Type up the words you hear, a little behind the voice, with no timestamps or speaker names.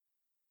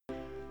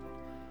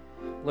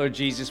Lord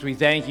Jesus, we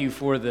thank you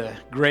for the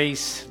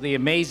grace, the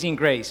amazing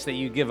grace that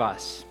you give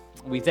us.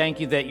 We thank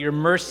you that your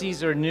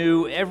mercies are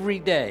new every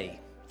day.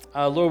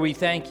 Lord, we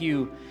thank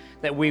you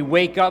that we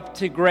wake up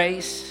to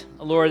grace.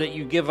 Lord, that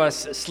you give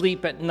us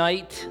sleep at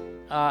night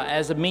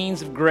as a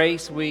means of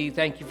grace. We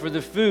thank you for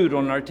the food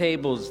on our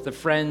tables, the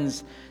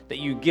friends that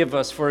you give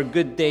us for a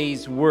good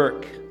day's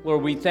work.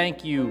 Lord, we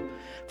thank you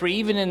for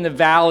even in the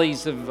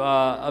valleys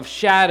of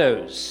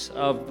shadows,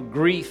 of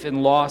grief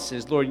and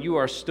losses, Lord, you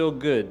are still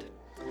good.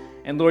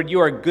 And Lord, you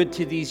are good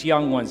to these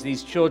young ones,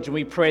 these children.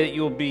 We pray that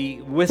you will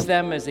be with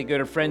them as they go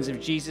to Friends of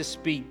Jesus,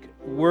 speak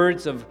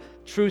words of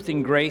truth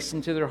and grace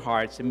into their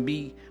hearts, and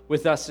be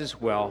with us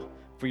as well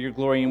for your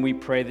glory. And we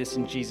pray this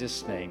in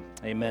Jesus' name.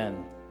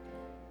 Amen.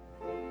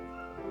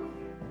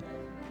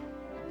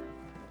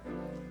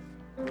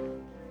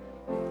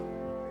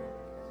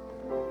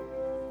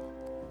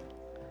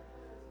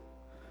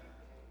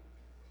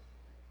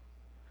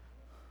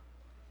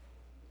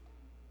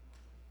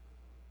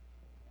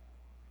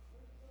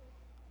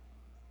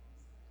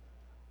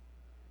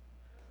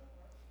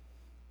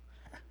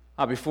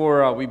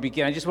 Before we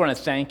begin, I just want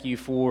to thank you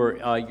for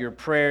your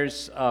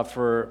prayers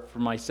for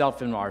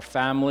myself and our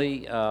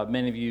family.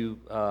 Many of you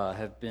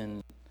have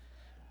been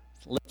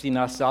lifting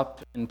us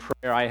up in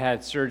prayer. I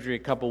had surgery a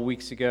couple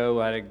weeks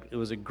ago. It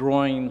was a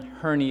groin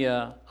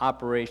hernia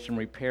operation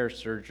repair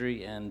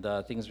surgery, and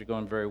things are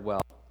going very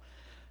well.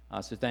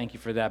 So thank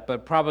you for that.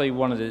 But probably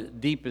one of the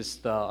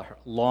deepest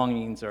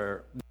longings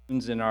or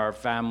wounds in our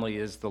family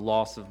is the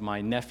loss of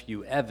my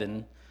nephew,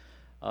 Evan,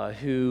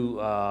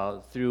 who,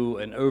 through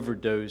an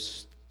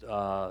overdose,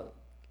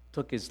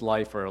 took his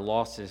life or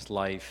lost his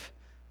life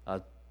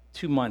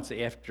 2 months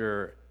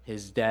after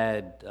his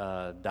dad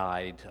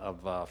died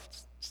of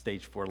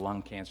stage 4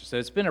 lung cancer. So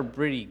it's been a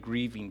pretty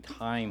grieving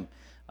time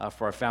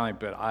for our family,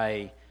 but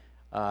I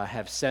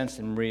have sensed,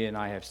 and Maria and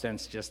I have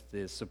sensed, just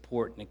the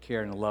support and the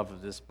care and the love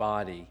of this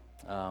body.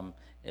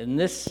 And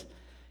this,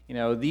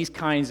 these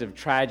kinds of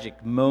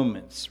tragic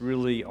moments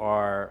really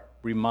are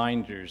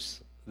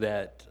reminders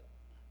that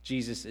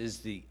Jesus is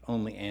the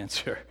only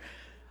answer,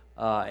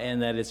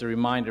 and that it's a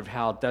reminder of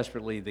how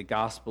desperately the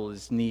gospel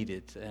is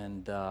needed.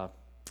 And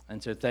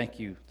so thank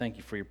you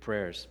for your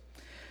prayers.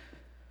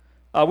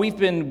 We've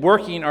been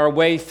working our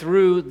way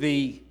through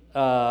the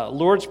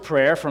Lord's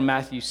Prayer from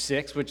Matthew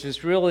 6, which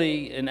is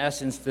really, in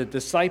essence, the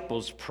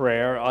disciples'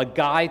 prayer, a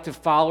guide to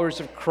followers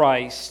of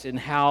Christ in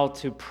how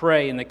to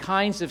pray and the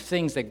kinds of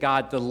things that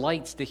God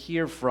delights to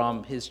hear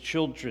from his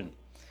children.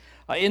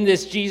 In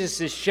this, Jesus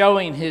is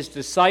showing his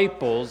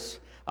disciples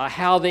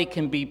how they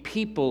can be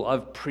people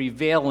of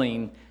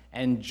prevailing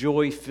and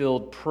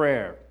joy-filled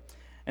prayer.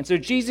 And so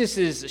Jesus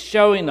is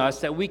showing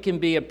us that we can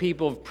be a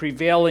people of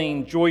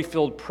prevailing,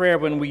 joy-filled prayer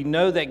when we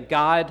know that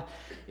God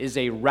is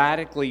a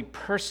radically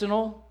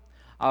personal,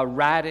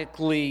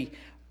 radically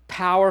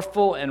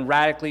powerful, and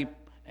radically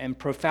and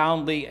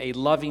profoundly a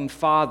loving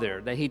Father,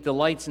 that he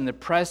delights in the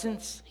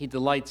presence, he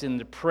delights in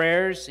the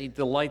prayers, he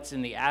delights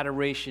in the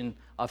adoration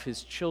of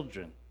his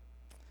children.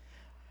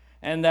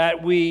 And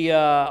that we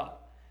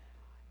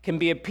can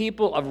be a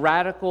people of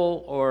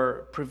radical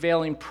or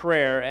prevailing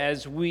prayer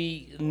as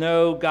we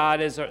know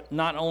God is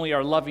not only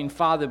our loving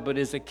Father, but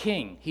is a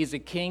king. He's a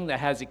king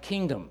that has a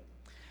kingdom,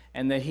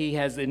 and that he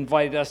has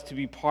invited us to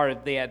be part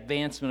of the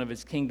advancement of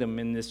his kingdom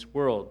in this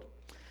world.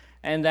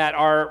 And that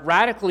our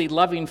radically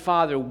loving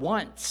Father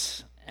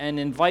wants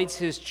and invites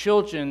his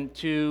children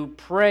to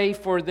pray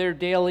for their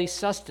daily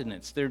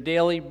sustenance, their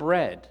daily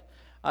bread.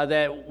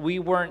 That we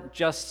weren't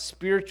just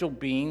spiritual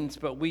beings,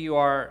 but we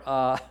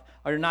are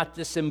not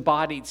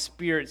disembodied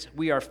spirits.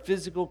 We are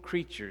physical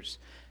creatures.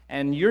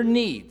 And your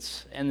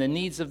needs and the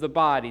needs of the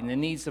body and the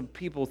needs of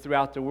people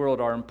throughout the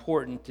world are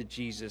important to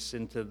Jesus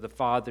and to the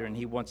Father, and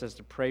he wants us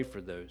to pray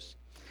for those.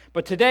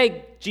 But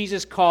today,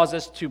 Jesus calls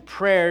us to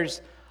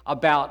prayers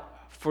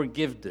about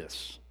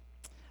forgiveness,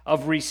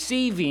 of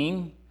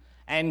receiving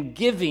and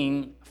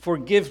giving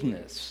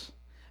forgiveness.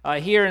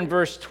 Here in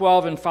verse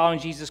 12 and following,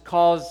 Jesus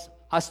calls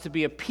us to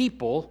be a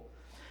people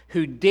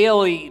who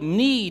daily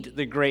need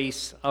the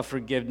grace of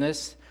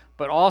forgiveness,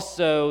 but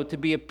also to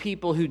be a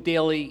people who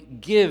daily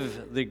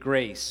give the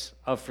grace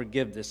of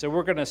forgiveness. So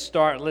we're going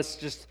to let's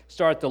just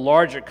start the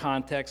larger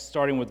context,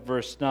 starting with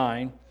verse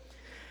 9,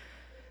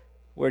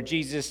 where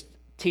Jesus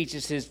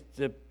teaches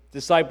the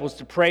disciples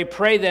to pray.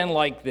 Pray then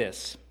like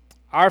this: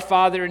 Our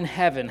Father in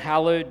heaven,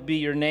 hallowed be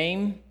your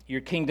name.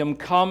 Your kingdom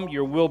come,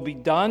 your will be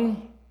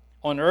done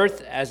on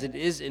earth as it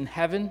is in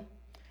heaven.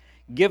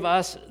 Give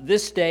us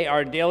this day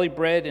our daily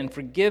bread, and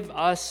forgive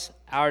us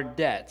our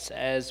debts,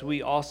 as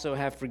we also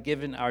have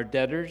forgiven our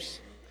debtors.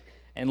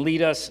 And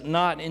lead us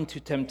not into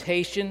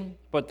temptation,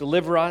 but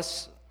deliver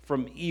us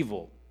from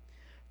evil.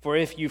 For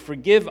if you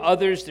forgive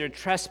others their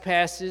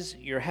trespasses,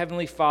 your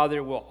heavenly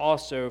Father will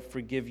also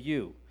forgive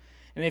you.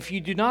 And if you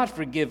do not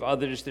forgive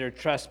others their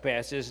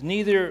trespasses,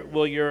 neither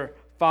will your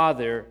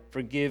Father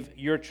forgive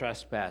your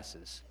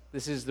trespasses.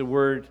 This is the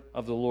word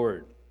of the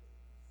Lord.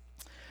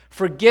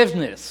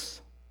 Forgiveness,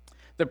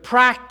 the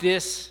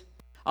practice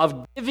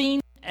of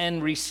giving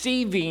and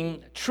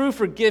receiving true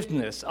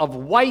forgiveness, of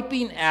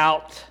wiping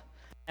out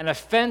an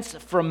offense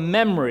from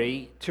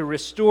memory to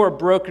restore a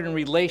broken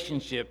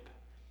relationship,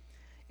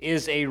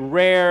 is a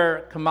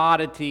rare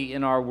commodity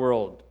in our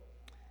world,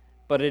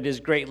 but it is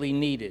greatly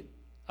needed.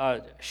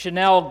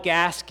 Chanel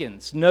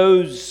Gaskins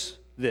knows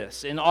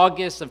this. In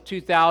August of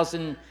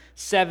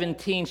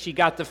 2017, she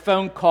got the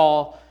phone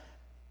call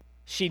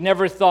she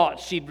never thought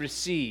she'd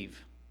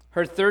receive.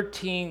 Her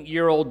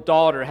 13-year-old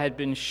daughter had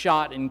been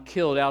shot and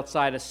killed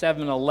outside a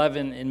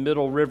 7-Eleven in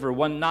Middle River,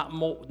 not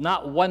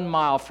 1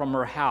 mile from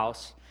her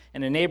house,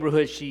 in a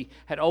neighborhood she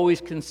had always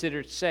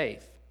considered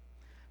safe.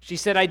 She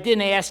said, "I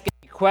didn't ask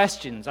any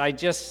questions. I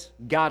just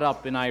got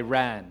up and I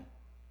ran."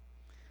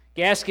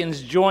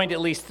 Gaskins joined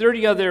at least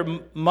 30 other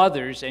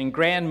mothers and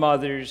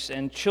grandmothers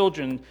and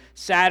children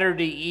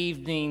Saturday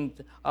evening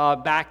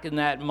back in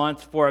that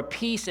month for a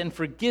peace and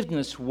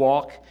forgiveness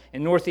walk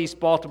in Northeast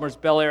Baltimore's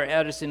Bel Air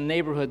Edison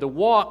neighborhood. The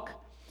walk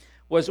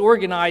was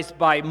organized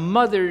by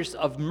mothers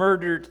of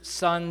murdered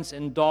sons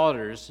and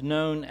daughters,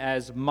 known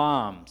as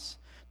moms,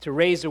 to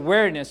raise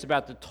awareness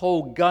about the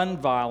toll gun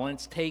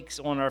violence takes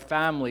on our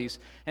families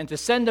and to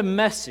send a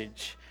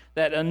message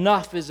that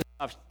enough is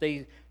enough.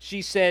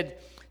 She said,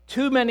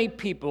 "Too many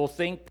people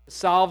think to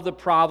solve the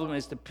problem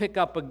is to pick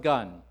up a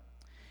gun."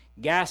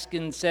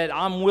 Gaskin said,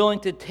 "I'm willing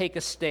to take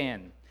a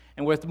stand."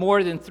 And with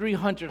more than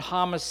 300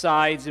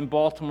 homicides in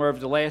Baltimore over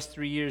the last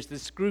 3 years,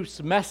 this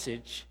group's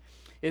message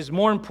is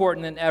more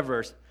important than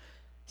ever.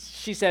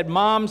 She said,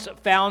 Moms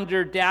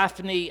founder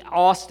Daphne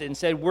Austin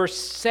said, "We're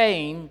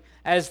saying,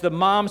 as the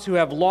moms who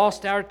have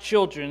lost our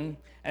children,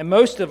 and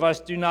most of us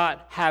do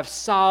not have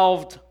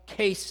solved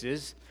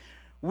cases,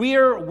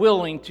 we're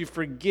willing to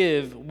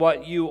forgive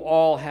what you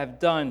all have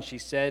done," she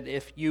said,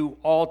 "if you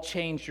all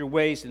change your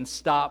ways and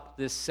stop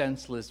this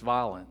senseless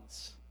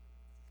violence."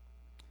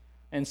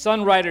 And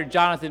Sun writer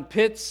Jonathan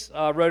Pitts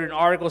wrote an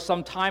article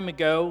some time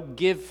ago,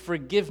 "Give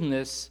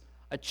Forgiveness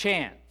a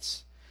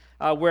Chance,"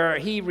 where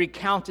he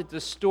recounted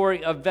the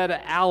story of Vetta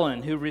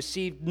Allen, who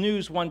received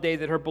news one day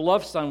that her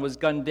beloved son was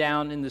gunned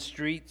down in the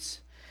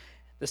streets.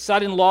 The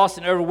sudden loss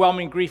and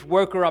overwhelming grief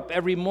woke her up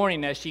every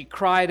morning as she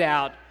cried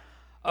out,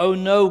 "Oh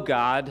no,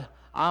 God,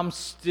 I'm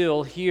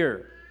still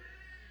here."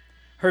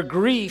 Her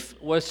grief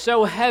was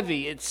so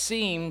heavy it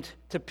seemed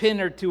to pin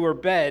her to her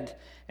bed,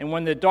 and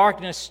when the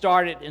darkness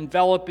started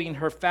enveloping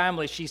her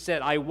family, she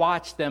said, "I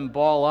watched them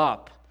ball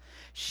up."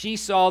 She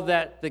saw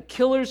that the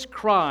killer's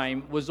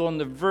crime was on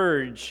the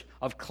verge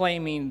of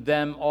claiming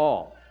them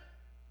all.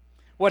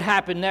 What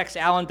happened next,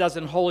 Allen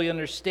doesn't wholly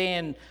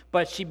understand,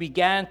 but she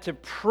began to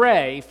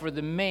pray for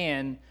the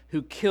man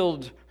who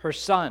killed her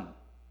son.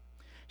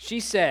 She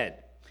said,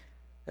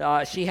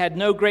 she had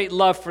no great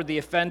love for the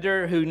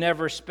offender who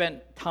never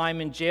spent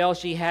time in jail.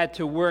 She had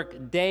to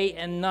work day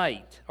and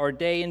night, or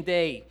day and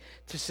day,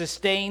 to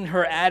sustain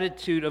her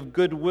attitude of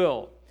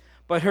goodwill.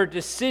 But her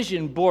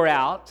decision bore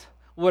out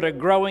what a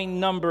growing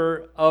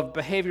number of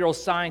behavioral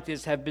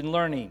scientists have been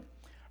learning: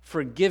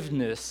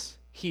 forgiveness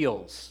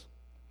heals.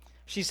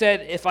 She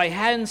said, "If I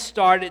hadn't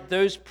started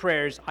those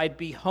prayers, I'd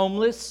be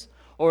homeless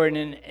or in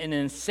an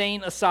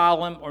insane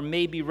asylum or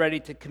maybe ready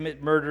to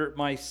commit murder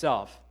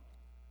myself."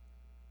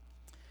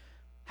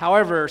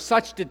 However,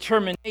 such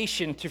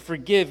determination to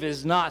forgive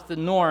is not the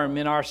norm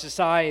in our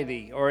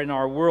society or in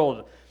our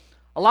world.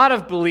 A lot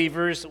of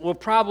believers will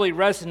probably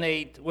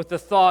resonate with the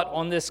thought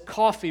on this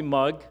coffee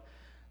mug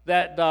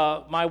that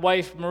my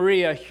wife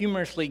Maria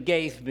humorously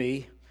gave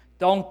me: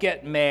 "Don't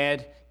get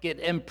mad, get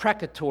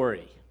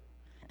imprecatory."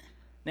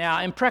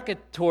 Now,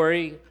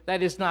 imprecatory,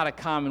 that is not a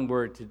common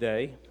word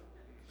today.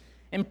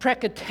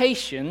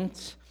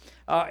 Imprecations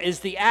is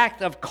the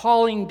act of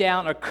calling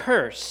down a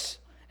curse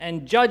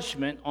and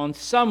judgment on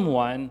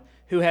someone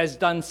who has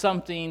done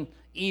something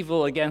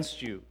evil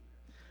against you.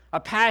 A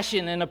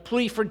passion and a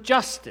plea for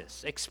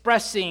justice,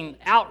 expressing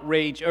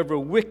outrage over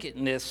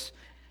wickedness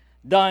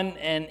done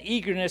and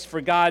eagerness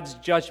for God's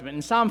judgment.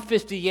 In Psalm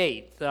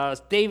 58,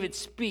 David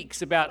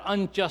speaks about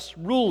unjust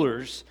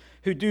rulers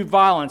who do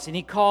violence, and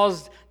he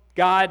calls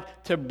God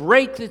to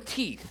break the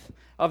teeth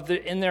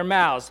in their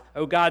mouths.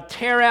 "O God,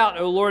 tear out,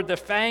 O Lord, the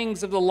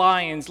fangs of the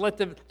lions. Let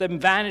them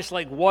vanish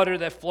like water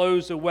that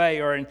flows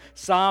away." Or in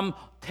Psalm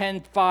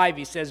 10:5,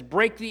 he says,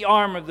 "Break the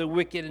arm of the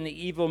wicked and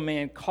the evil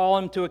man. Call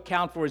him to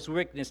account for his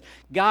wickedness."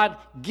 God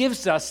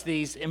gives us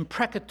these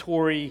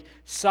imprecatory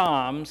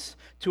psalms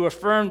to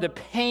affirm the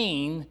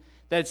pain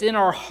that's in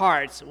our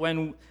hearts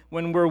when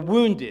we're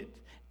wounded,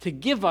 to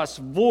give us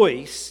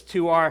voice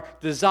to our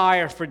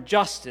desire for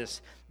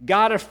justice.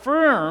 God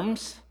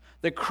affirms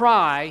the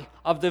cry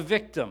of the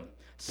victim.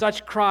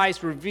 Such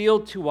cries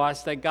reveal to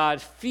us that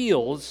God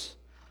feels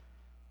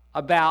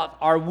about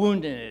our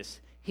woundedness.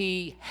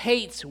 He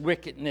hates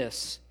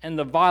wickedness and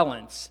the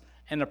violence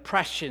and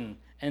oppression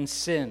and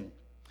sin.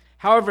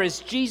 However, as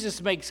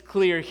Jesus makes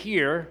clear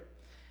here,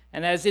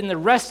 and as in the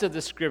rest of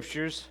the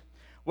scriptures,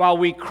 while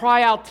we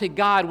cry out to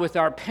God with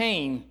our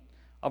pain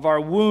of our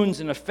wounds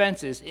and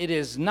offenses, it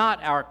is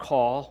not our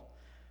call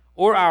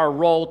or our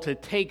role to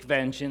take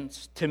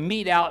vengeance, to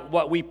mete out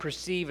what we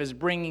perceive as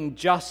bringing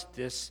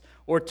justice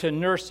or to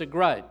nurse a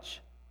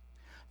grudge.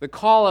 The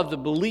call of the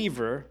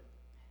believer,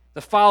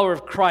 the follower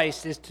of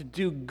Christ, is to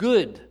do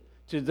good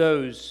to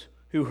those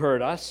who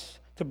hurt us,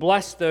 to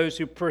bless those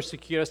who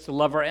persecute us, to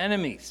love our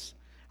enemies.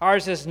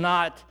 Ours is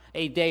not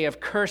a day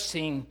of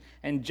cursing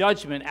and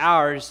judgment.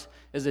 Ours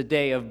is a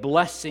day of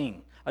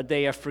blessing, a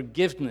day of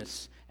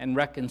forgiveness and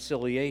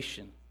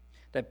reconciliation,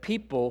 that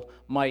people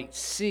might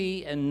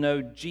see and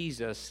know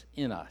Jesus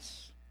in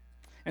us.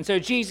 And so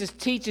Jesus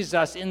teaches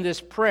us in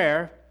this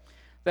prayer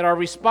that our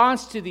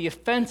response to the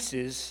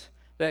offenses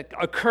that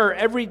occur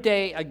every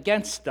day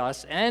against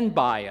us and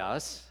by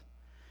us,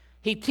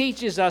 he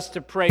teaches us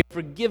to pray,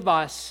 forgive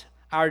us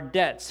our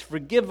debts,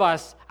 forgive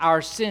us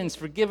our sins,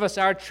 forgive us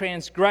our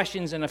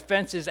transgressions and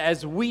offenses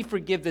as we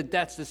forgive the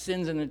debts, the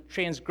sins, and the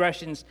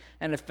transgressions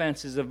and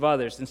offenses of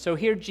others. And so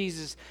here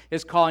Jesus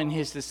is calling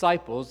his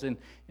disciples, and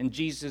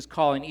Jesus is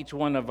calling each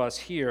one of us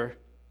here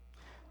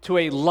to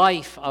a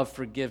life of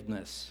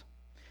forgiveness,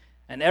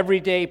 an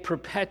everyday,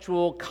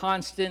 perpetual,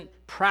 constant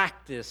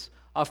practice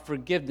of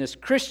forgiveness.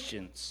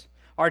 Christians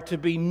are to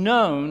be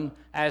known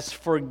as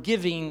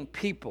forgiving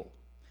people.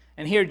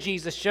 And here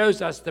Jesus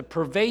shows us the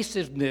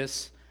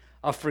pervasiveness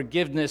of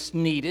forgiveness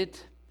needed,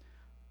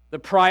 the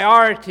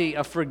priority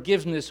of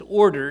forgiveness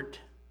ordered,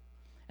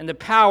 and the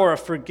power of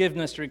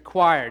forgiveness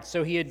required.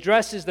 So he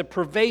addresses the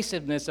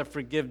pervasiveness of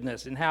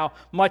forgiveness and how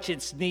much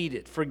it's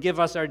needed. Forgive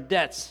us our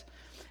debts,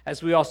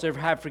 as we also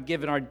have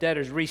forgiven our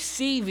debtors.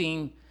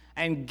 Receiving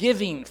and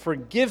giving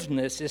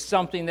forgiveness is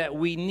something that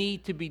we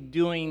need to be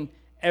doing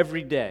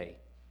every day.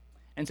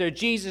 And so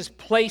Jesus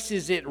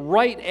places it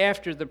right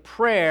after the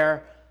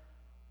prayer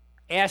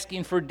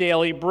asking for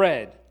daily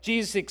bread.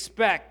 Jesus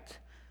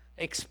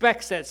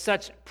expects that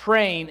such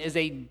praying is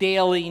a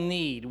daily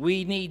need.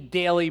 We need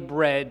daily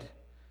bread,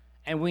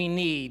 and we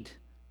need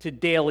to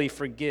daily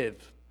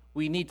forgive.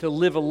 We need to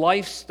live a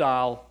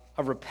lifestyle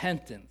of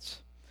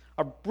repentance.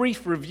 A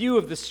brief review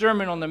of the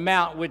Sermon on the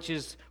Mount, which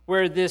is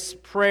where this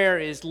prayer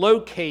is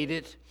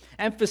located,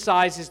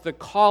 emphasizes the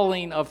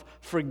calling of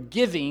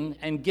forgiving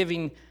and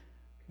giving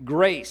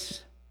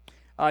grace.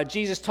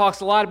 Jesus talks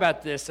a lot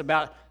about this,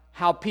 about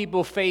how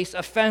people face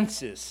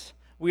offenses.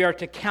 We are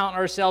to count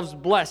ourselves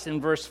blessed.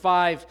 In verse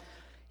 5,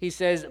 he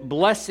says,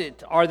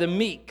 "Blessed are the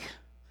meek,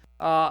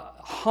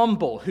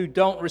 humble, who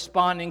don't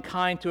respond in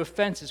kind to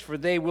offenses, for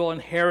they will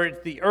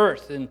inherit the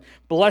earth. And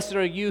blessed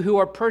are you who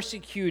are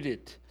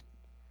persecuted,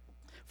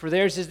 for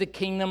theirs is the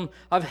kingdom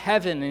of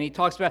heaven." And he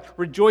talks about,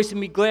 "Rejoice and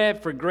be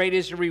glad, for great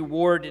is your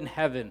reward in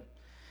heaven."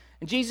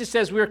 And Jesus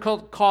says we are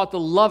called to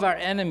love our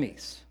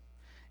enemies.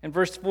 In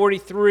verse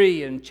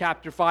 43 in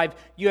chapter 5,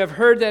 "You have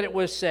heard that it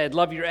was said,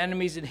 love your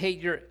enemies and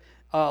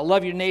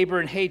love your neighbor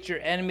and hate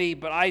your enemy.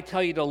 But I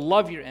tell you to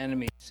love your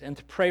enemies and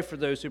to pray for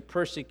those who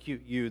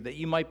persecute you, that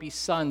you might be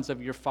sons of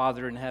your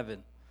Father in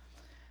heaven."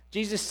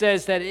 Jesus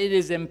says that it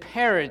is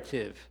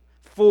imperative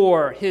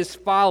for his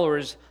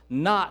followers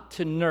not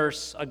to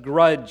nurse a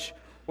grudge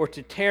or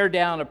to tear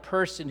down a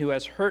person who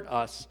has hurt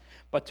us,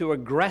 but to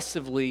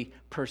aggressively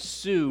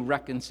pursue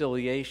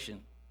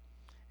reconciliation.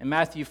 In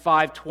Matthew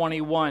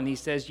 5:21, he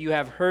says, "You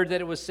have heard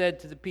that it was said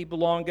to the people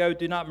long ago,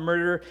 'Do not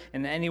murder,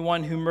 and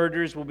anyone who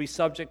murders will be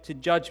subject to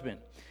judgment.'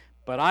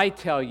 But I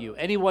tell you,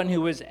 anyone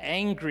who is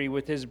angry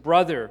with his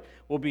brother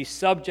will be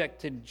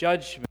subject to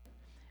judgment.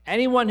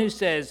 Anyone who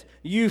says,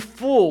 'You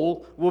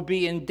fool,' will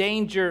be in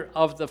danger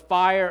of the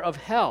fire of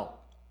hell.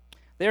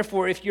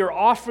 Therefore, if you're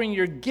offering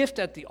your gift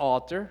at the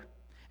altar,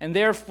 and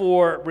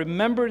therefore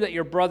remember that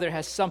your brother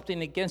has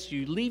something against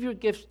you, leave your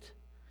gift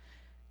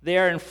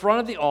there in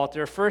front of the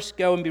altar. First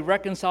go and be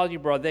reconciled to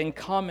your brother, then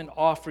come and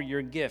offer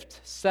your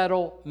gift.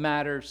 Settle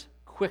matters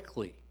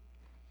quickly."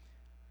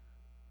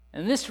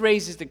 And this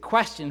raises the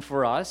question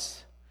for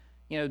us,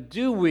 do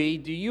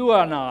you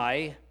and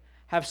I,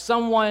 have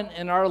someone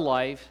in our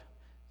life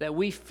that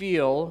we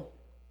feel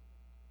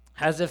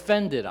has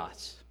offended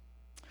us?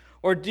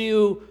 Or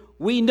do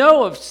we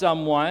know of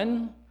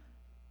someone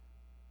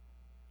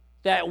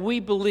that we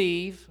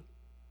believe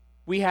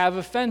we have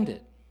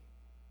offended?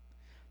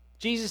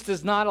 Jesus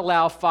does not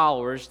allow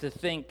followers to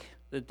think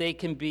that they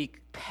can be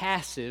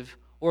passive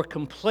or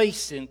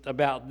complacent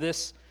about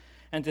this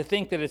and to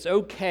think that it's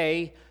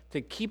okay to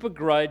keep a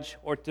grudge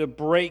or to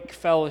break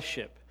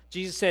fellowship.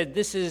 Jesus said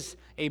this is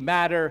a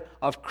matter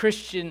of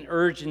Christian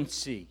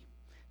urgency.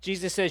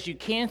 Jesus says you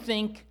can't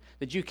think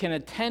that you can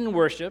attend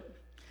worship,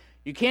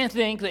 you can't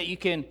think that you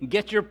can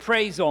get your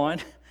praise on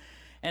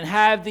and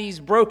have these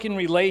broken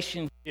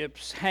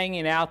relationships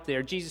hanging out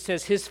there. Jesus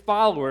says his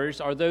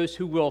followers are those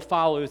who will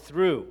follow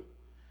through,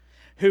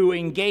 who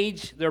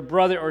engage their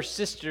brother or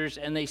sisters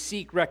and they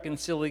seek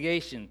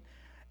reconciliation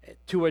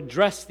to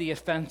address the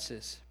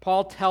offenses.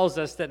 Paul tells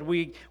us that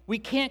we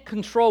can't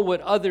control what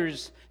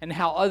others and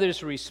how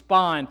others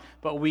respond,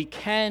 but we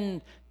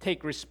can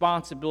take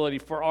responsibility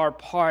for our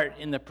part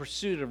in the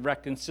pursuit of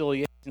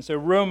reconciliation. So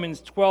Romans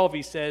 12,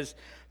 he says,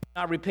 "Do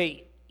not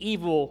repay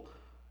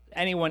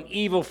anyone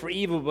evil for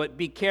evil, but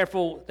be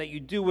careful that you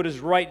do what is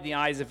right in the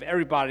eyes of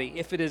everybody.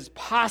 If it is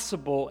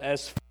possible,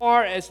 as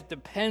far as it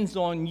depends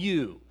on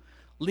you,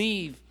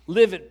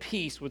 live at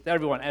peace with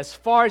everyone. As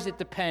far as it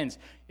depends,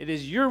 it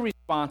is your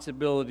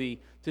responsibility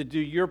to do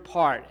your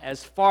part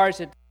as far as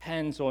it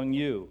depends on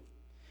you.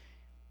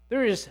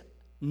 There is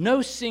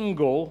no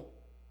single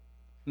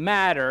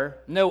matter,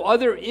 no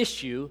other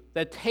issue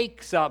that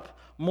takes up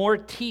more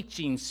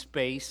teaching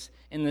space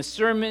in the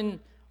Sermon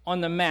on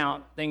the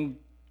Mount than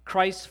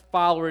Christ's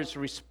followers'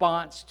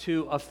 response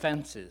to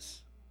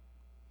offenses.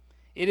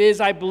 It is,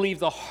 I believe,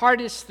 the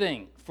hardest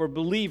thing for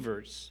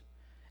believers,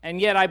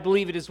 and yet I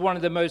believe it is one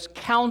of the most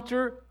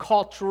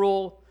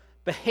countercultural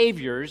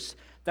behaviors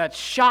that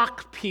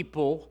shock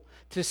people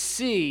to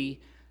see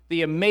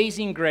the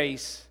amazing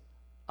grace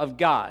of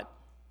God.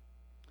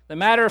 The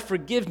matter of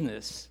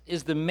forgiveness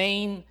is the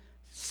main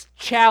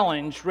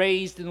challenge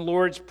raised in the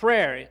Lord's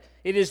Prayer.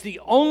 It is the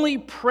only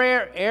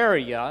prayer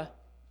area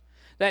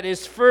that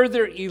is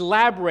further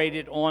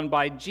elaborated on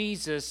by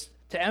Jesus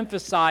to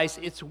emphasize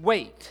its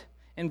weight.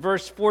 In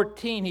verse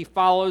 14, he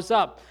follows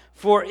up,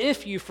 "For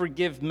if you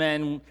forgive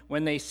men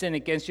when they sin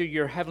against you,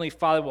 your heavenly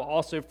Father will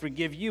also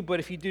forgive you. But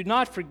if you do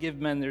not forgive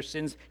men their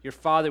sins, your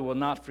Father will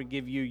not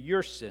forgive you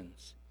your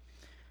sins."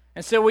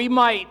 And so we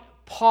might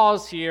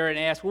pause here and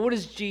ask, well, what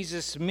does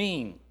Jesus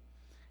mean?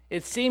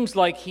 It seems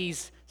like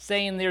he's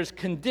saying there's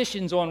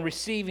conditions on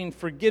receiving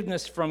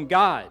forgiveness from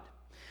God,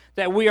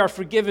 that we are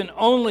forgiven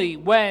only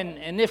when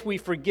and if we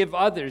forgive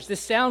others. This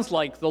sounds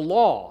like the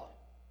law,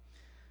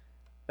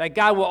 that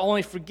God will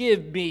only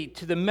forgive me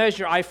to the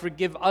measure I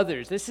forgive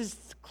others. This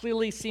is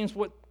clearly seems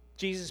what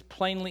Jesus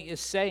plainly is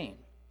saying.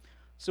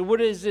 So what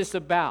is this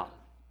about?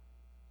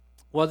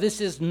 Well,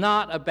 this is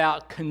not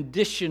about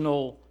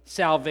conditional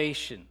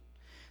salvation.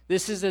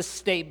 This is a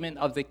statement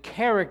of the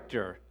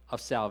character of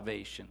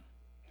salvation.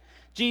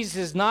 Jesus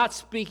is not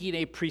speaking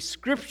a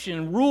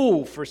prescription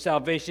rule for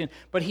salvation,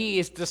 but he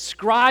is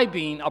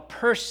describing a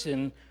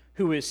person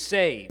who is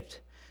saved.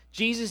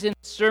 Jesus in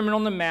the Sermon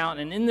on the Mount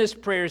and in this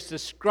prayer is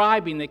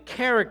describing the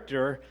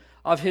character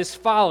of his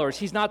followers.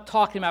 He's not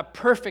talking about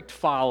perfect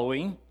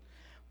following,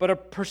 but a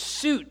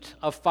pursuit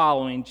of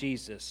following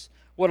Jesus.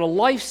 What a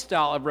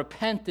lifestyle of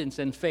repentance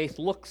and faith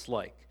looks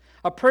like.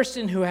 A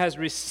person who has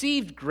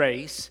received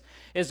grace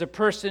is a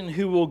person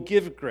who will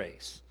give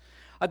grace.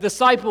 A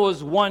disciple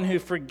is one who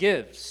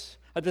forgives.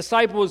 A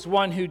disciple is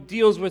one who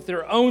deals with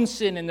their own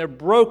sin and their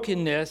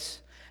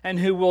brokenness and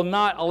who will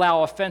not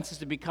allow offenses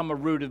to become a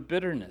root of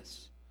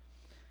bitterness.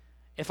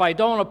 If I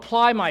don't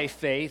apply my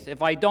faith,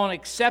 if I don't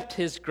accept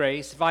his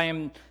grace, if I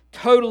am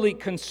totally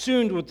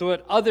consumed with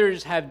what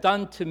others have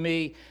done to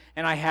me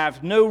and I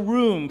have no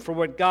room for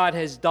what God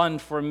has done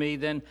for me,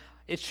 then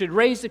it should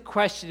raise a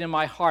question in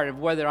my heart of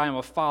whether I am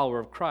a follower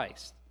of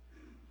Christ.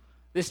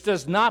 This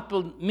does not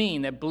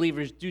mean that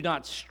believers do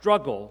not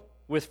struggle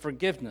with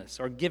forgiveness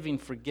or giving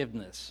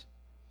forgiveness.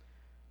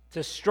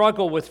 To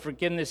struggle with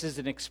forgiveness is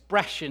an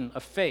expression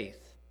of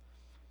faith.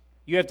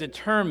 You have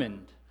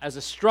determined as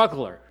a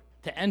struggler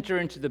to enter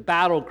into the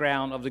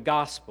battleground of the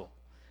gospel.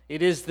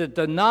 It is the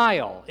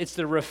denial, it's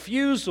the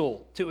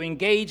refusal to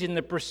engage in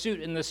the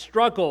pursuit and the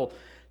struggle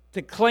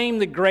to claim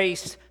the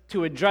grace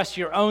to address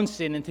your own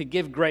sin and to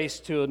give grace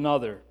to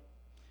another.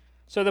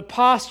 So the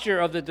posture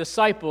of the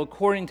disciple,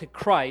 according to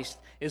Christ,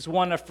 is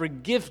one of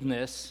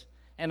forgiveness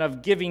and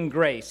of giving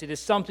grace. It is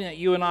something that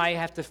you and I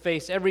have to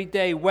face every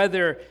day,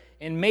 whether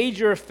in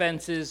major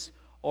offenses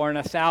or in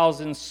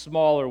 1,000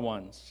 smaller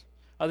ones.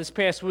 This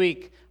past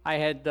week, I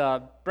had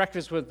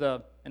breakfast with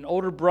an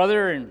older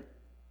brother,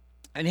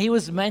 and he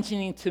was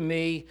mentioning to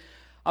me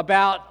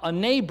about a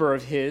neighbor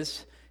of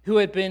his who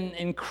had been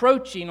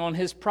encroaching on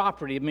his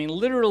property. I mean,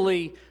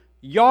 literally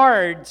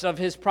yards of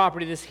his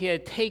property that he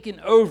had taken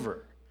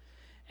over.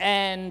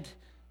 And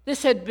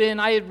this had been,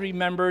 I had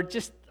remembered,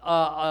 just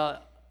a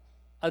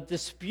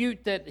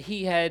dispute that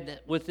he had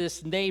with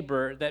this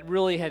neighbor that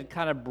really had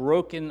kind of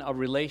broken a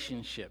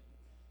relationship.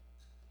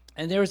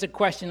 And there was a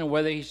question of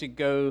whether he should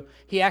go.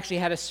 He actually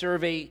had a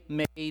survey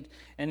made,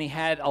 and he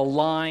had a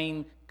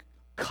line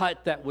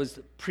cut that was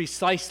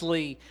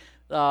precisely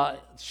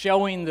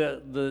showing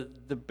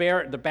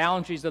the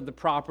boundaries of the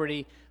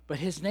property, but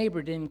his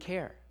neighbor didn't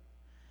care.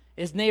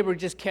 His neighbor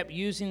just kept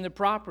using the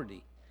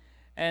property.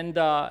 And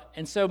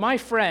so my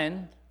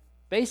friend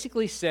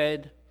basically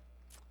said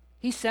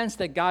he sensed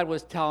that God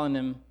was telling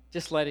him,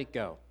 just let it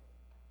go.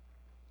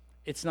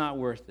 It's not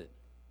worth it.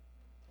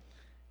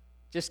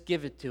 Just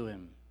give it to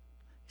him.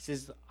 He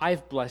says,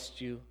 I've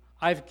blessed you.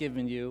 I've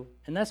given you.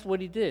 And that's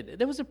what he did.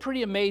 That was a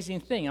pretty amazing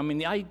thing. I mean,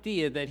 the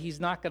idea that he's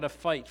not going to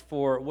fight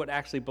for what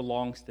actually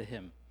belongs to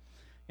him.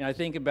 You know, I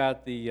think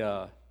about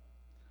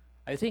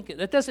I think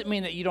that doesn't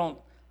mean that you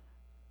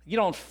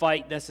don't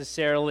fight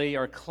necessarily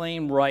or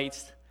claim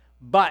rights,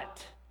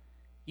 but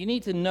you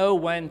need to know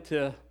when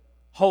to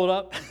hold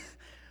up,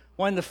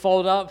 when to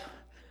fold up,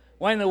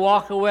 when to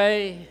walk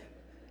away. You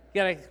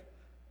gotta,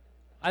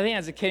 I think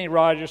that's a Kenny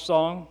Rogers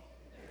song.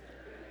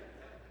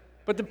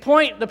 But the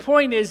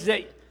point is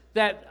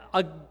that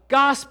a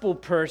gospel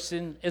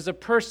person is a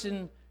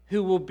person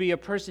who will be a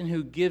person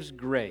who gives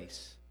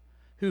grace,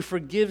 who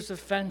forgives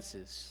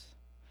offenses.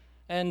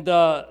 And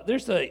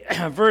there's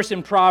a verse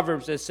in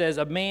Proverbs that says,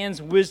 "A man's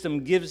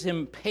wisdom gives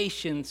him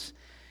patience.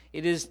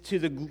 It is to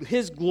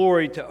his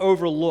glory to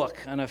overlook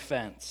an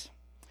offense."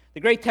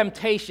 The great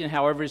temptation,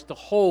 however, is to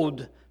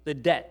hold the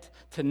debt,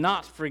 to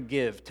not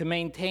forgive, to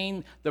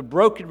maintain the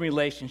broken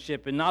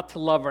relationship, and not to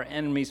love our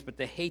enemies, but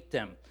to hate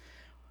them.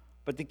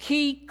 But the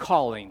key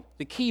calling,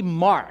 the key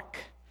mark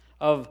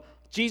of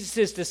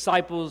Jesus'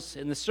 disciples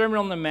in the Sermon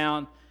on the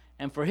Mount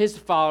and for his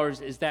followers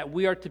is that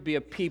we are to be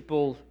a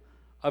people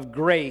of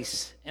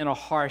grace in a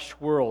harsh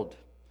world.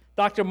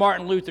 Dr.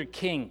 Martin Luther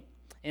King,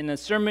 in a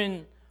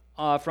sermon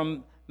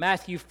from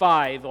Matthew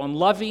 5 on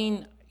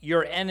loving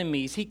your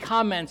enemies, he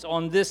comments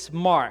on this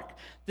mark,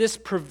 this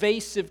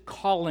pervasive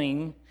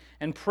calling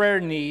and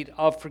prayer need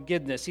of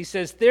forgiveness. He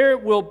says, "There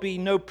will be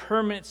no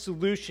permanent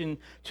solution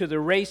to the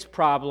race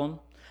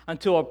problem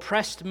until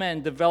oppressed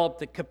men develop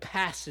the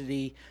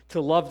capacity to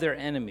love their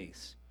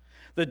enemies.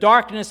 The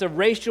darkness of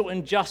racial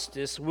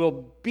injustice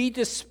will be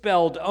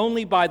dispelled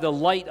only by the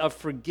light of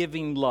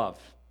forgiving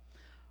love."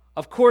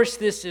 Of course,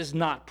 this is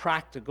not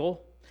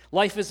practical.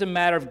 Life is a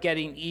matter of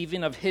getting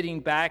even, of hitting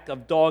back,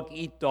 of dog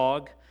eat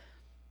dog.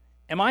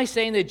 Am I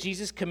saying that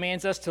Jesus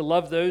commands us to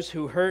love those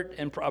who hurt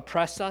and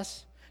oppress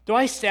us? Do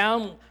I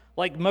sound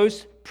like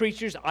most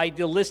preachers,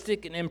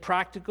 idealistic and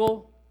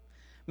impractical?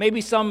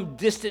 Maybe some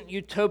distant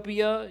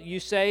utopia, you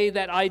say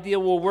that idea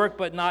will work,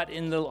 but not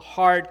in the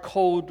hard,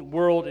 cold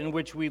world in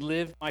which we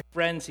live. My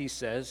friends, he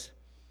says,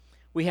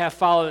 we have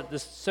followed the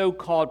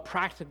so-called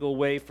practical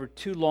way for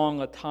too long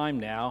a time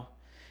now,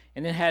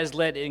 and it has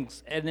led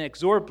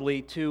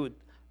inexorably to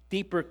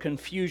deeper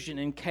confusion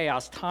and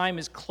chaos. Time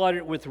is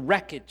cluttered with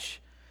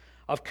wreckage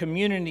of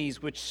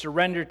communities which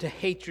surrender to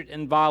hatred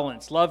and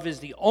violence. Love is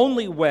the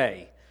only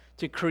way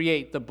to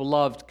create the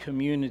beloved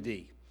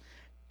community.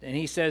 And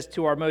he says,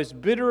 to our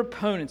most bitter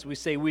opponents, we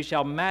say, we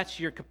shall match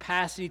your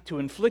capacity to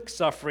inflict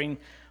suffering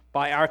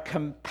by our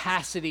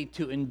capacity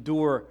to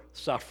endure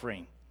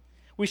suffering.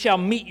 We shall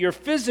meet your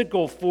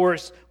physical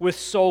force with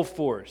soul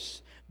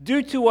force.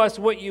 Do to us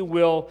what you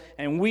will,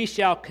 and we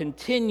shall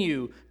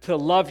continue to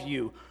love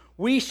you.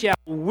 We shall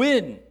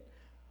win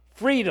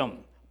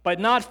freedom, but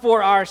not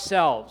for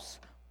ourselves.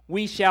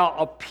 We shall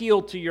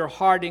appeal to your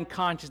heart and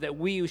conscience that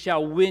we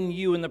shall win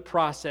you in the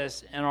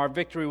process, and our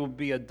victory will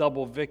be a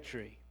double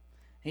victory.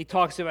 He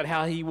talks about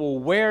how he will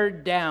wear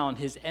down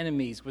his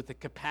enemies with the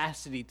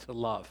capacity to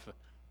love.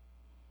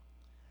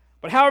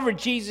 But however,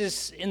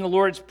 Jesus in the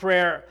Lord's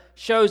Prayer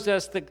shows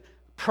us the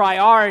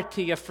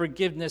priority of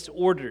forgiveness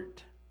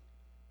ordered.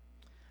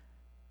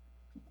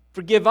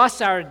 Forgive us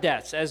our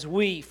debts as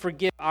we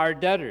forgive our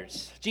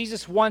debtors.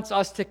 Jesus wants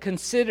us to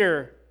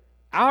consider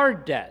our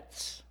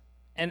debts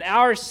and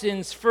our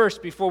sins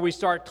first before we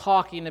start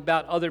talking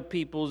about other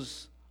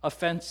people's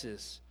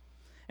offenses.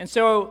 And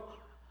so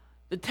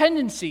the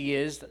tendency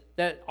is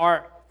that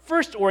our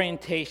first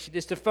orientation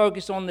is to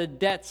focus on the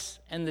debts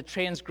and the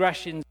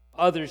transgressions of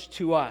others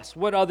to us,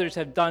 what others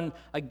have done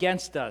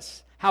against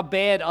us, how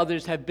bad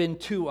others have been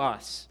to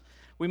us.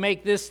 We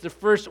make this the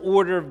first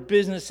order of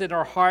business in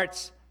our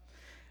hearts.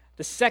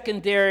 The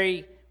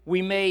secondary,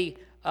 we may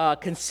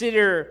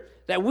consider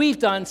that we've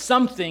done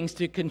some things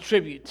to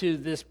contribute to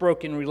this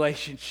broken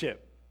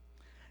relationship.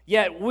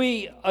 Yet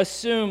we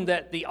assume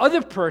that the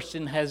other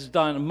person has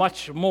done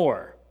much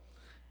more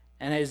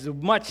and has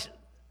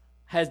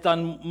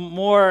done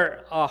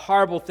more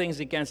horrible things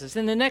against us.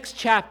 In the next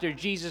chapter,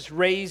 Jesus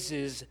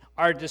raises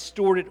our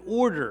distorted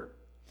order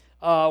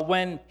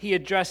when he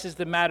addresses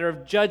the matter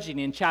of judging.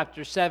 In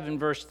chapter 7,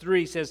 verse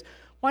 3, he says,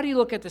 "Why do you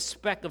look at the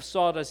speck of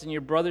sawdust in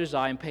your brother's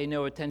eye and pay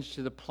no attention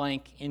to the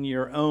plank in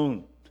your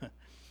own?"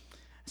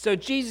 So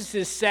Jesus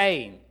is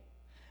saying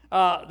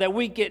that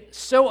we get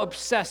so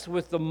obsessed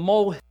with the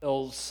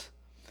molehills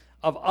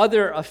of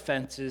other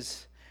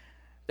offenses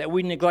that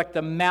we neglect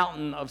the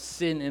mountain of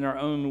sin in our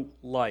own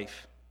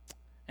life.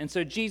 And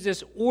so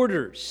Jesus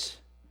orders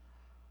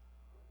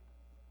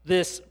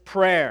this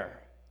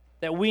prayer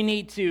that we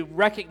need to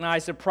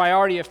recognize the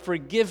priority of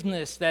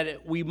forgiveness,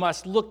 that we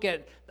must look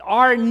at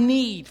our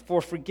need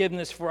for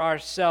forgiveness for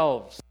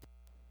ourselves.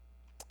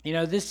 You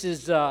know, this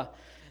is the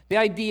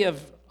idea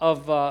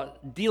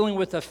of dealing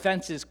with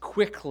offenses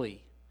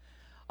quickly,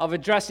 of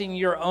addressing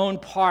your own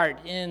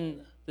part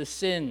in the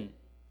sin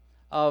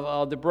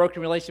of the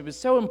broken relationship is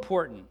so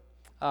important.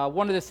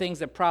 One of the things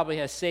that probably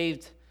has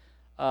saved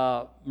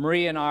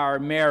Maria and our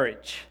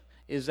marriage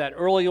is that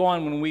early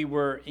on when we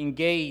were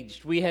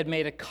engaged, we had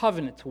made a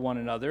covenant to one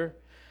another.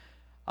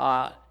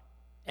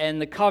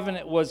 And the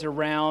covenant was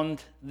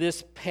around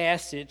this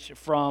passage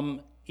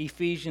from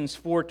Ephesians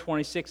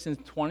 4:26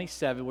 and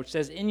 27, which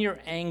says, "In your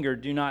anger,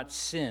 do not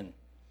sin.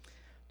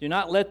 Do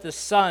not let the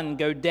sun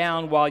go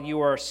down while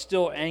you are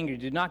still angry.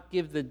 Do not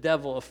give the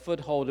devil a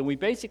foothold." And we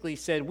basically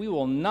said we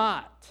will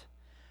not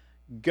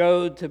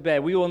go to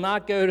bed. We will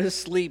not go to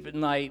sleep at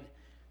night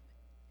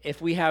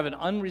if we have an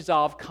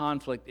unresolved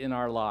conflict in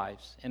our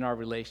lives, in our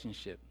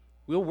relationship.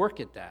 We'll work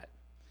at that.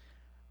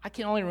 I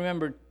can only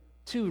remember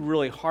 2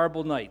 really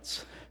horrible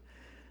nights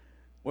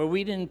where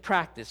we didn't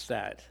practice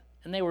that,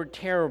 and they were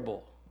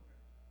terrible.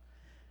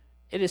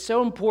 It is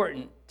so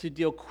important to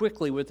deal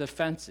quickly with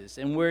offenses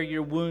and where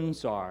your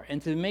wounds are,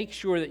 and to make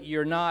sure that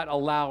you're not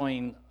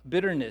allowing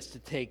bitterness to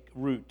take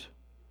root.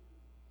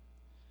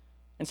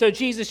 And so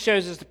Jesus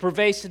shows us the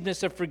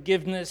pervasiveness of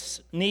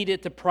forgiveness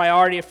needed, the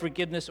priority of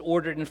forgiveness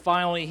ordered, and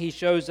finally he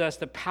shows us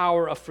the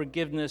power of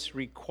forgiveness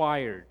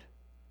required.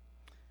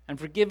 And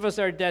forgive us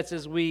our debts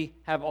as we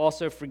have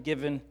also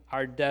forgiven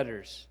our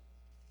debtors.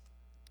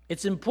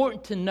 It's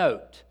important to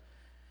note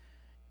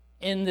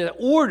in the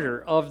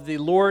order of the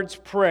Lord's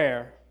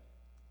Prayer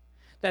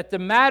that the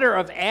matter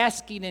of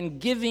asking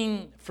and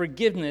giving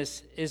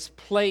forgiveness is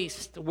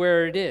placed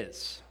where it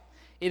is.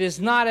 It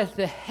is not at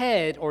the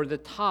head or the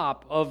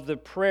top of the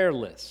prayer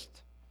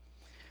list.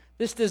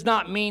 This does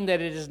not mean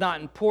that it is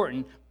not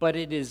important, but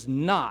it is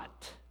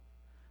not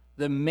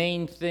the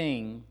main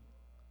thing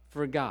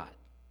for God.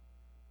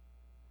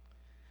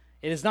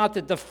 It is not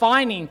the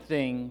defining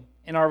thing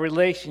in our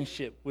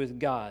relationship with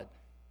God.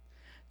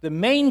 The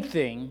main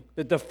thing,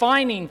 the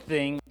defining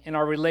thing in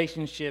our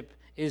relationship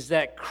is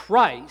that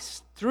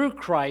through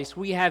Christ,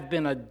 we have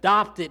been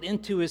adopted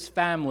into his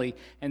family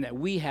and that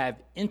we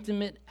have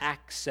intimate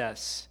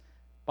access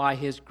by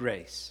his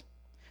grace.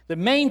 The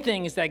main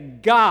thing is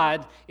that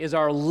God is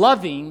our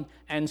loving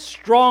and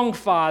strong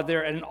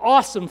Father, an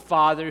awesome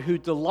Father who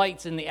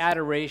delights in the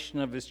adoration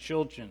of his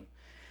children.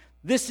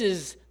 This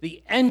is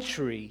the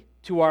entry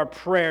to our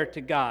prayer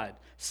to God,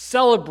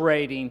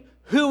 celebrating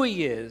who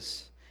he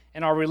is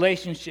and our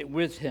relationship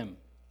with him.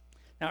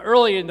 Now,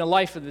 earlier in the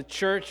life of the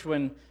church,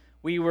 when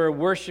we were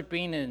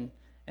worshiping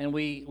and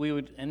we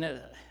would, and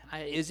it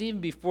was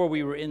even before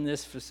we were in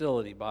this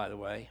facility, by the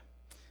way.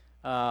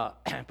 I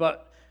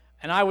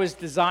was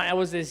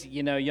this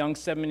young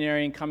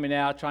seminarian coming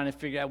out trying to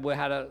figure out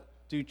how to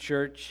do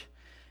church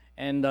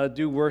and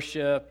do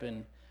worship,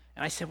 and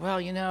I said,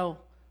 well,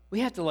 we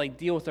have to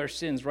deal with our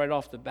sins right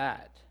off the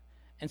bat.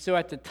 And so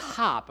at the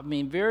top,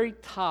 very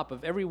top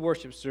of every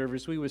worship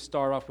service, we would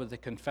start off with a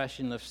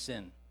confession of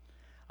sin.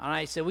 And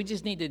I said, we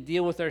just need to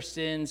deal with our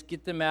sins,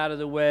 get them out of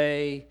the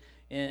way,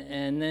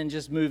 and then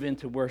just move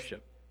into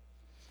worship.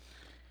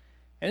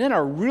 And then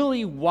a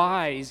really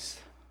wise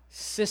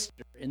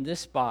sister in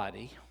this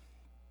body,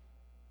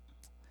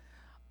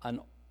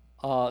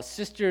 a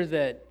sister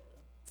that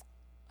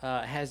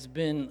has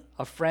been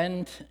a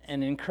friend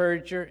and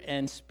encourager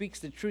and speaks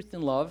the truth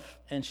in love,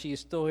 and she is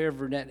still here,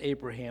 Vernette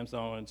Abrahams, I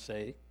want to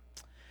say,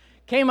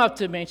 came up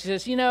to me and she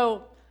says,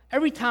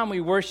 every time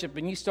we worship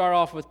and you start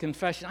off with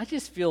confession, I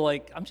just feel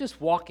like I'm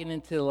just walking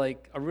into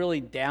a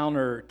really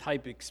downer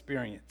type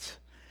experience.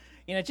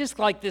 Just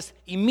this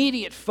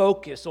immediate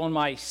focus on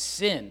my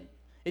sin.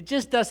 It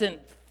just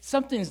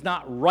something's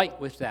not right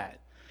with that.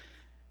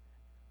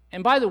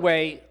 And by the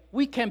way,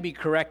 we can be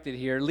corrected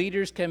here.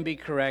 Leaders can be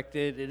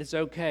corrected. It is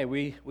okay.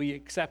 We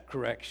accept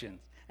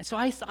corrections. And so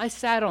I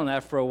sat on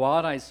that for a while,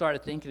 and I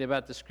started thinking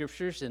about the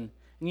scriptures, and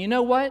you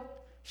know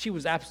what? She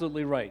was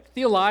absolutely right.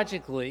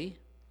 Theologically,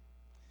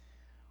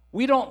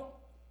 we don't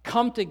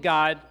come to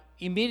God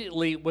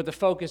immediately with a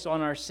focus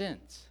on our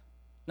sins,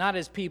 not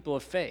as people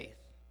of faith.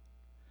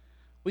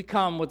 We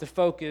come with a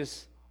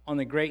focus on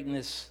the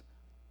greatness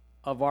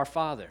of our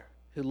Father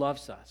who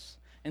loves us.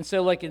 And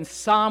so in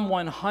Psalm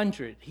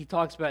 100, he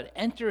talks about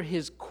enter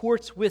his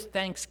courts with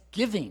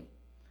thanksgiving,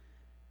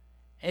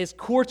 his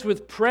courts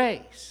with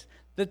praise.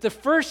 That the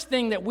first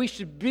thing that we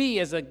should be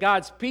as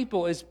God's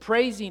people is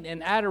praising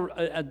and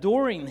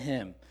adoring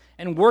him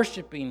and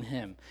worshiping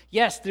him.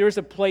 Yes, there is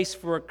a place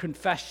for a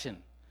confession,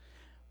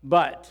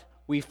 but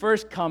we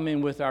first come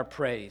in with our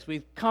praise.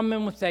 We come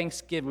in with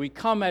thanksgiving. We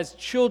come as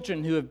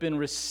children who have been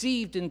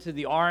received into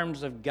the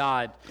arms of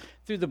God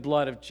through the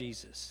blood of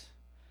Jesus.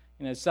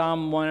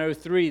 Psalm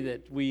 103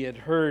 that we had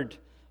heard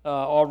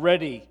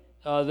already,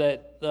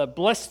 that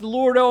bless the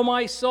Lord, O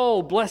my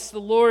soul, bless the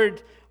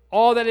Lord,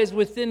 all that is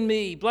within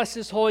me, bless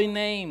his holy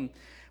name.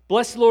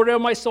 Bless the Lord, O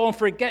my soul, and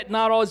forget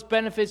not all his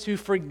benefits, who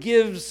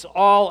forgives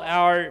all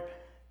our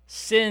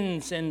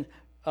sins and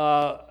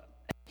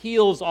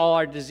heals all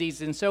our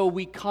diseases. And so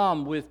we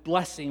come with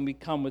blessing, we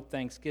come with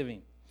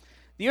thanksgiving.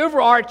 The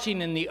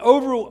overarching and the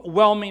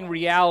overwhelming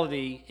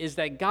reality is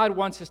that God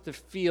wants us to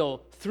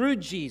feel through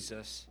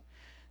Jesus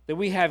that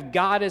we have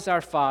God as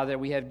our Father,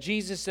 we have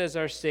Jesus as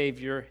our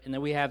Savior, and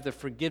that we have the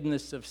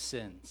forgiveness of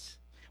sins.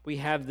 We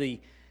have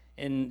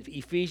in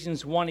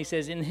Ephesians 1, he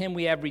says, in him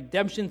we have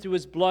redemption through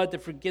his blood, the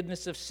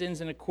forgiveness of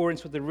sins in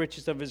accordance with the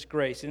riches of his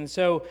grace. And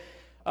so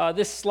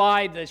this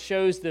slide that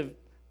shows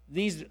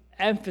these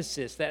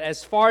emphasis that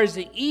as far as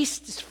the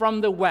east is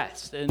from the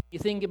west, and you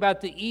think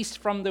about the east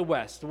from the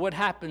west, what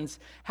happens?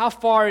 How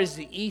far is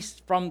the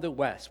east from the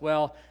west?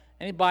 Well,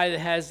 anybody that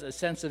has a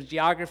sense of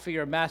geography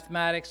or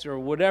mathematics or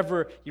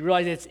whatever, you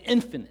realize it's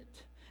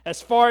infinite.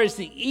 As far as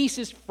the east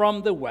is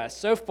from the west,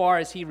 so far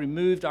as he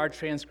removed our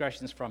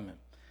transgressions from him.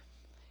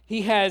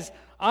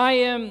 I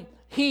am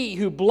he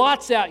who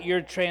blots out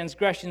your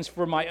transgressions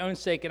for my own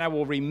sake, and I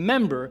will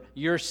remember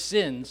your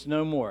sins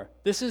no more.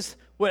 This is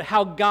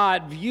how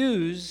God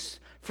views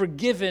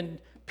forgiven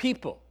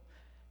people.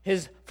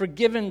 his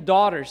forgiven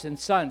daughters and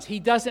sons. He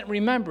doesn't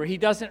remember. He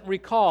doesn't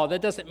recall.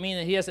 That doesn't mean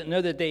that he doesn't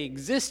know that they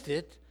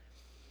existed.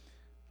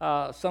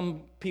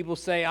 Some people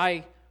say,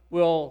 I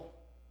will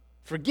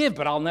forgive,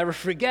 but I'll never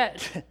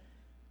forget.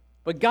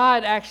 But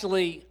God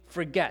actually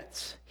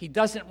forgets. He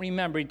doesn't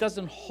remember. He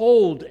doesn't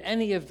hold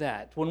any of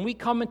that. When we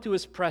come into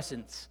his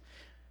presence,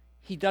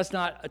 he does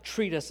not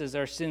treat us as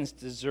our sins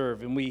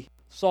deserve. And we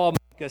saw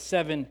Micah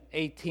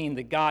 7:18,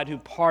 the God who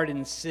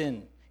pardons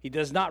sin. He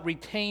does not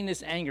retain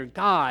his anger.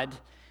 God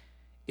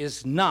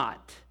is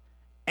not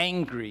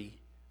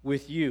angry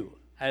with you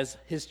as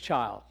his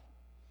child.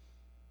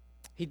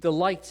 He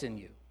delights in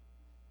you.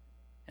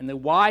 And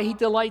why he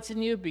delights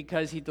in you?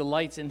 Because he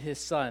delights in his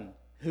Son,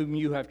 whom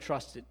you have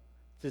trusted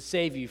to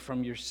save you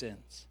from your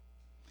sins.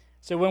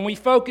 So when we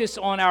focus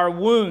on our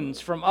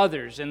wounds from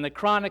others and the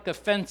chronic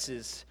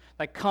offenses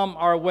that come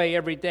our way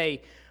every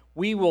day,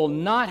 we will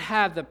not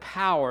have the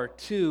power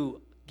to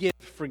give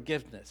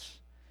forgiveness.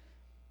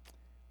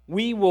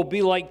 We will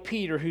be like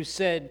Peter, who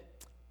said,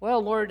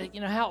 well, Lord,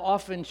 how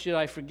often should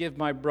I forgive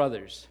my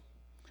brothers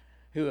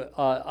who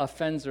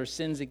offends or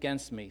sins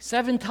against me?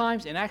 7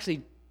 times? And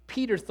actually,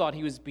 Peter thought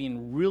he was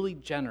being really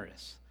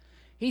generous.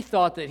 He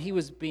thought that he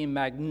was being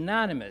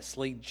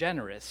magnanimously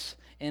generous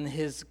in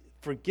his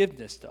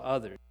forgiveness to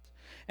others.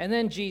 And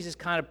then Jesus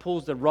kind of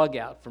pulls the rug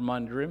out from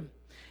under him.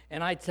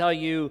 And I tell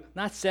you,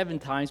 not 7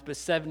 times, but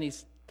 70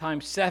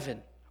 times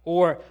 7,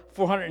 or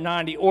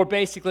 490, or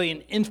basically an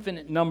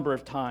infinite number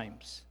of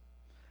times.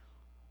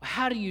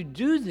 How do you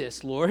do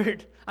this,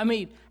 Lord? I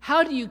mean,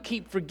 how do you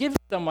keep forgiving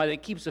somebody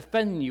that keeps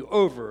offending you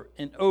over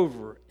and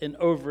over and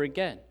over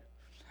again?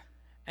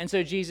 And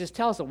so Jesus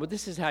tells them, well,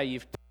 this is how you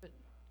do it.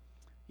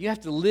 You have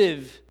to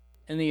live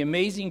in the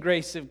amazing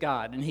grace of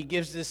God. And he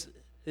gives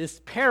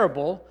this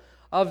parable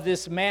of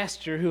this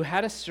master who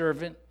had a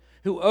servant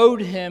who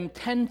owed him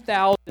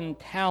 10,000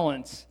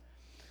 talents.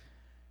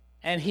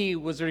 And he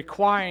was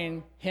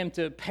requiring him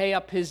to pay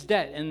up his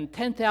debt. And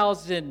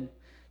 10,000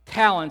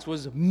 talents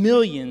was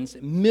millions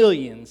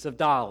of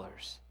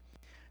dollars.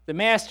 The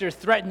master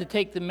threatened to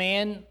take the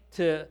man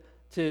to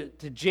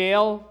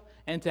jail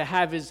and to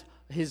have his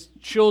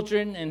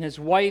children and his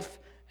wife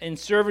in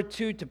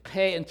servitude to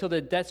pay until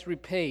the debt's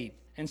repaid.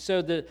 And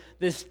so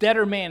this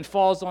debtor man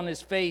falls on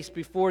his face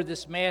before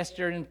this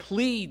master and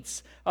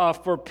pleads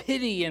for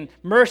pity and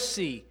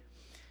mercy.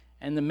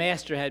 And the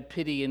master had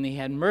pity and he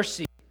had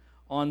mercy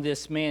on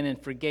this man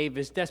and forgave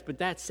his debts. But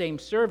that same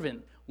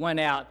servant went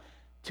out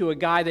to a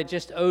guy that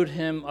just owed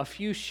him a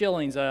few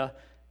shillings, a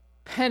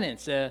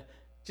penance,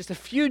 just a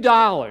few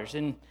dollars.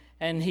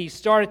 And he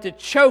started to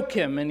choke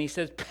him, and he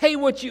says, pay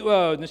what you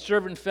owe. And the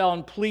servant fell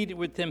and pleaded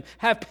with him,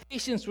 have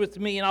patience with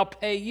me, and I'll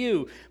pay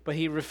you. But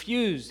he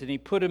refused, and he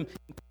put him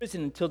in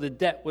prison until the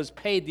debt was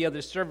paid. The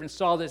other servants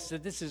saw this,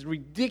 said, this is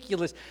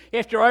ridiculous.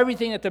 After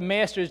everything that the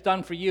master has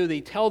done for you,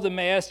 they tell the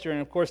master, and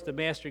of course the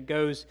master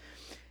goes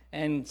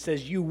and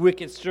says, you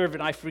wicked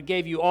servant, I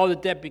forgave you all the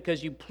debt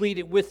because you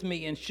pleaded with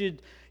me, and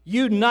should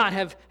you not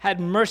have had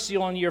mercy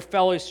on your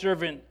fellow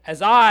servant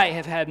as I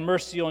have had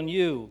mercy on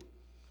you?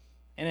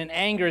 And in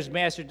anger, his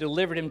master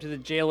delivered him to the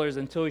jailers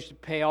until he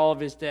should pay all of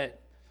his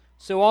debt.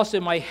 So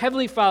also my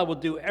heavenly Father will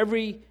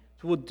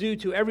do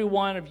to every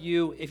one of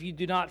you if you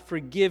do not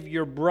forgive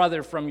your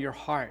brother from your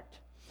heart.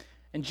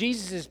 And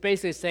Jesus is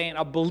basically saying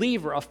a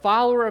believer, a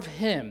follower of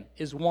him,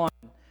 is one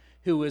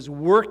who is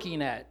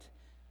working at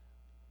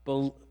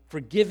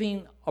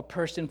forgiving a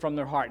person from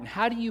their heart. And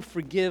how do you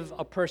forgive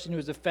a person who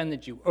has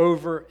offended you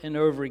over and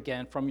over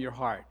again from your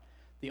heart?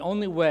 The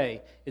only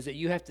way is that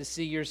you have to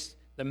see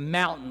the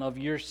mountain of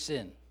your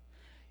sin.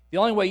 The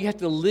only way, you have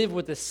to live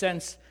with the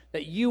sense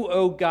that you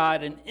owe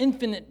God an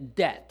infinite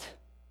debt.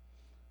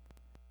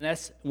 And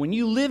that's when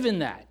you live in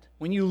that,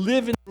 when you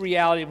live in the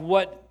reality of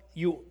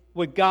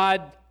what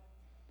God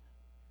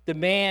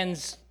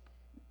demands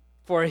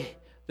for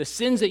the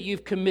sins that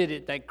you've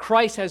committed, that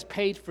Christ has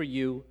paid for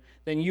you,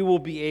 then you will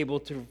be able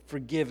to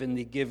forgive and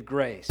to give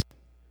grace.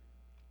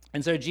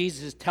 And so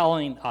Jesus is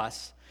telling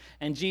us,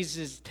 and Jesus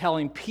is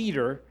telling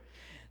Peter,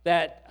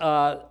 that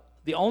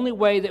the only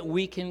way that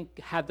we can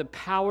have the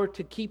power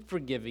to keep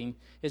forgiving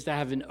is to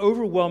have an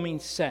overwhelming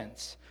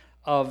sense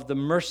of the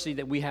mercy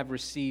that we have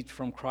received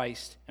from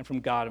Christ and from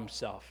God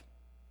himself.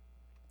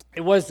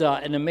 It was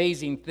an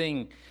amazing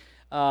thing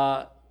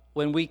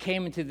when we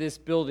came into this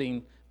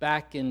building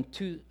back in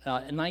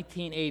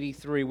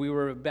 1983. We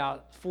were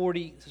about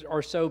 40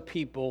 or so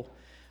people.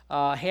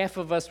 Half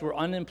of us were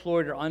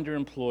unemployed or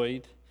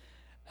underemployed.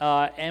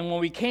 And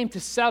when we came to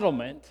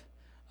settlement,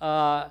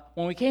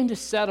 we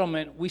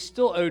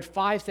still owed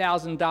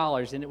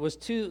 $5,000,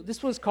 and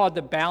this was called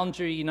the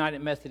Boundary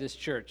United Methodist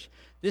Church.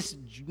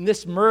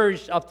 This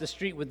merged up the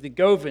street with the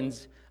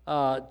Govans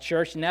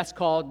Church, and that's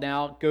called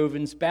now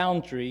Govans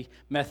Boundary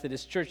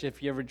Methodist Church.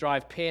 If you ever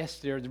drive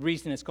past there, the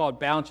reason it's called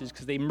Boundary is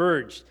because they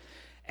merged.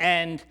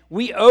 And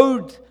we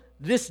owed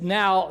this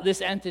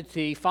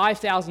entity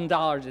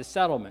 $5,000 as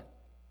settlement.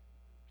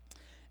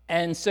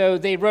 And so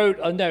they wrote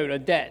a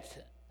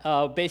debt.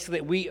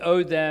 Basically, we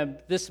owed them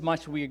this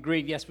much. We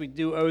agreed, yes, we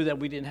do owe them.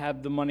 We didn't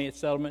have the money at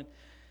settlement.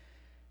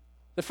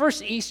 The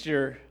first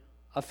Easter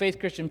of Faith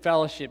Christian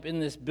Fellowship in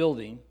this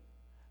building,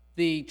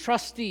 the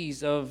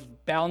trustees of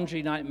Boundary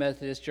United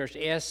Methodist Church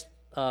asked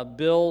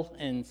Bill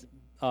and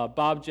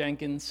Bob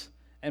Jenkins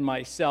and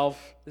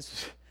myself,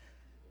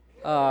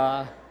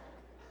 asked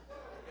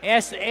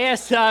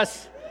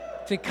us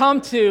to come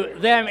to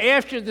them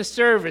after the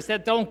service.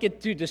 Don't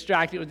get too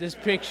distracted with this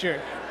picture.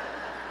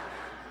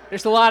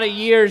 There's a lot of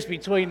years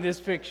between this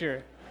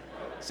picture.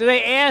 So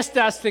they asked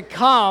us to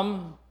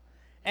come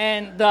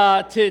and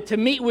to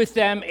meet with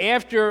them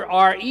after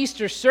our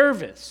Easter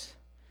service.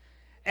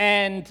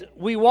 And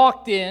we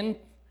walked in,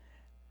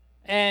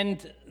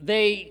 and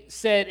they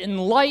said, in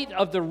light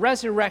of the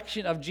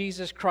resurrection of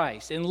Jesus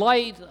Christ, in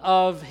light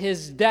of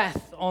his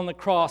death on the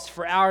cross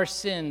for our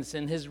sins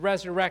and his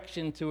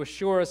resurrection to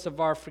assure us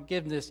of our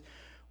forgiveness,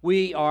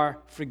 we are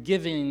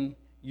forgiving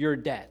your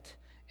debt.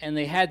 And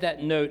they had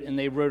that note, and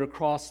they wrote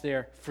across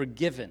there,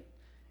 forgiven.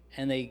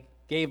 And they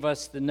gave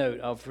us the note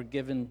of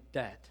forgiven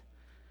debt.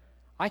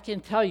 I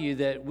can tell you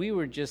that we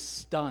were just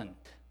stunned.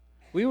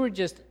 We were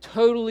just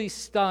totally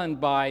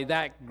stunned by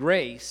that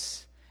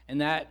grace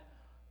and that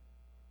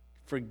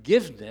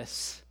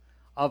forgiveness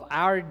of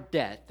our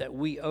debt that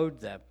we owed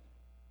them.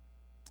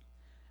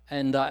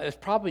 And it was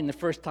probably the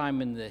first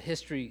time in the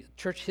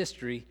church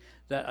history,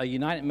 that a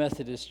United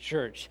Methodist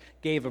church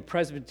gave a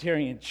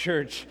Presbyterian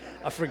church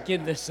a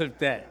forgiveness of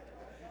debt.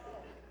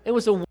 It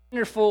was a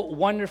wonderful,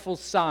 wonderful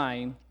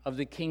sign of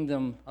the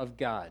kingdom of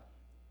God.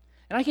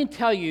 And I can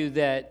tell you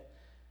that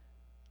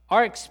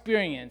our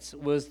experience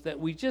was that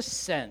we just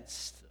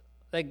sensed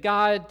that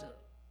God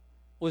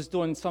was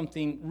doing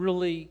something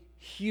really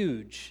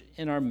huge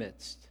in our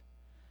midst.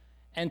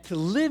 And to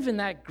live in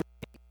that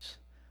grace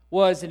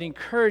was an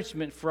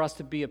encouragement for us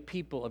to be a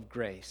people of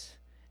grace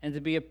and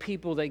to be a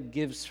people that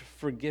gives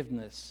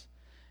forgiveness.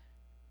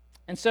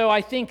 And so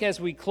I think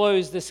as we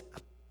close, this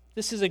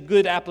is a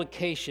good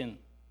application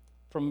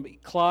from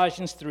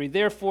Colossians 3.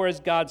 Therefore,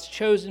 as God's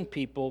chosen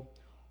people,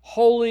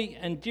 holy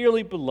and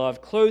dearly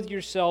beloved, clothe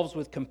yourselves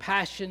with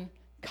compassion,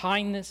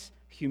 kindness,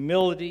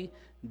 humility,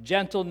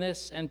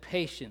 gentleness, and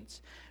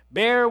patience.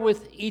 Bear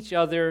with each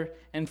other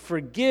and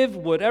forgive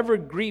whatever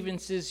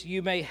grievances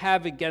you may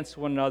have against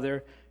one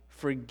another.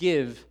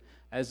 Forgive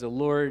as the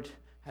Lord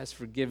has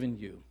forgiven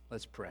you.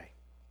 Let's pray.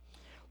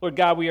 Lord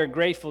God, we are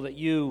grateful that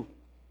you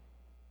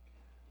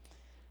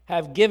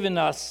have given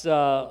us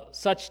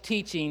such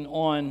teaching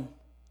on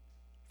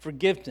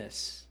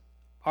forgiveness,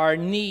 our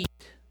need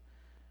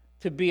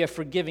to be a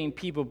forgiving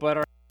people, but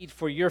our need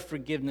for your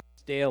forgiveness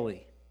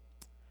daily.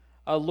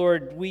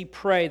 Lord, we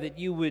pray that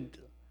you would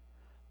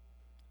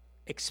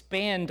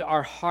expand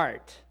our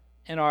heart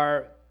and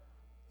our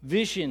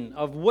vision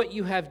of what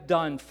you have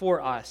done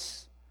for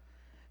us,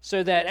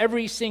 so that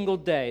every single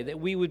day that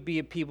we would be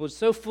a people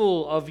so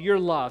full of your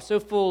love, so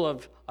full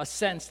of a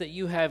sense that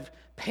you have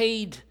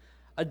paid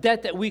a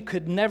debt that we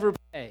could never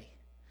pay,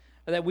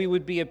 that we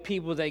would be a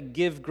people that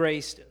give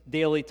grace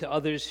daily to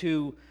others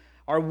who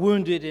are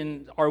wounded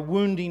and are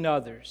wounding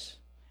others.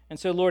 And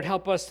so, Lord,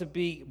 help us to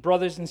be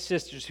brothers and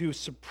sisters who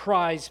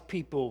surprise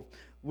people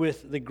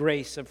with the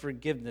grace of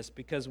forgiveness,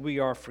 because we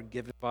are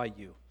forgiven by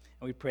you.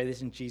 And we pray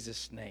this in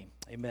Jesus' name.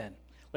 Amen.